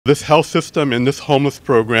This health system and this homeless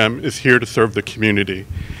program is here to serve the community.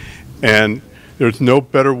 And there's no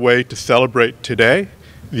better way to celebrate today,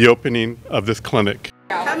 the opening of this clinic.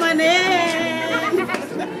 Come on in. Welcome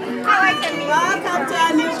to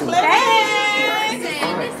our new clinic.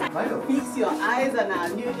 Fix your eyes on our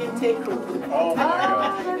new intake room. Oh my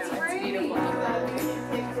God. That's great.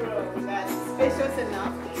 That's spacious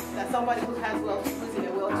enough that somebody who who's in a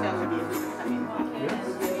wheelchair will be able to come in.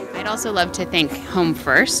 I'd also love to thank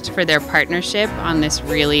HomeFirst for their partnership on this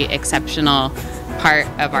really exceptional part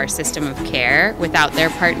of our system of care. Without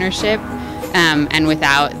their partnership and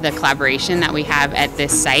without the collaboration that we have at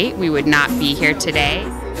this site, we would not be here today.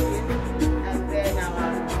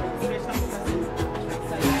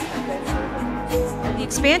 The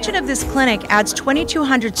expansion of this clinic adds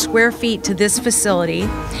 2,200 square feet to this facility,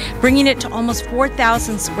 bringing it to almost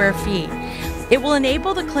 4,000 square feet. It will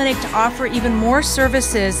enable the clinic to offer even more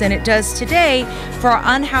services than it does today for our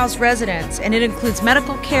unhoused residents, and it includes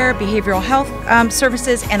medical care, behavioral health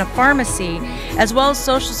services, and a pharmacy, as well as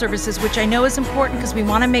social services, which I know is important because we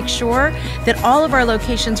want to make sure that all of our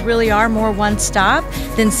locations really are more one-stop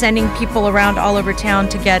than sending people around all over town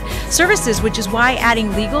to get services, which is why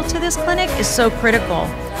adding legal to this clinic is so critical.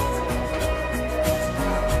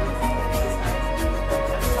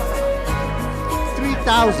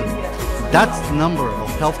 3,000. That's the number of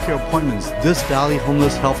healthcare appointments this Valley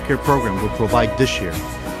Homeless Healthcare Program will provide this year.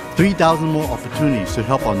 3,000 more opportunities to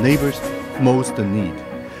help our neighbors most in need.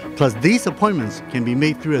 Plus, these appointments can be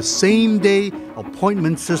made through a same-day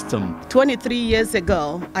appointment system. 23 years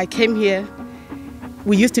ago, I came here.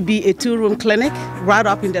 We used to be a two-room clinic right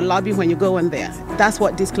up in the lobby when you go in there. That's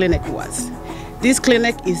what this clinic was. This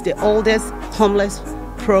clinic is the oldest homeless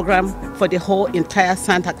program for the whole entire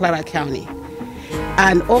Santa Clara County.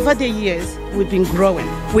 And over the years, we've been growing.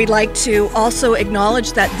 We'd like to also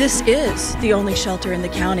acknowledge that this is the only shelter in the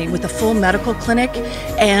county with a full medical clinic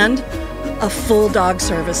and a full dog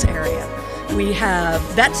service area. We have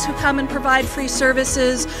vets who come and provide free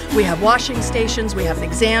services, we have washing stations, we have an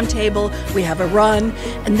exam table, we have a run,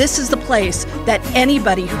 and this is the place that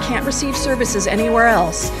anybody who can't receive services anywhere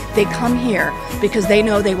else, they come here because they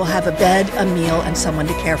know they will have a bed, a meal, and someone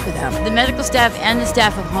to care for them. The medical staff and the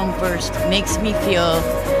staff of HomeFirst makes me feel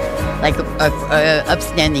like a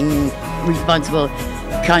upstanding, responsible,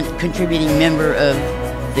 contributing member of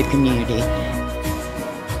the community.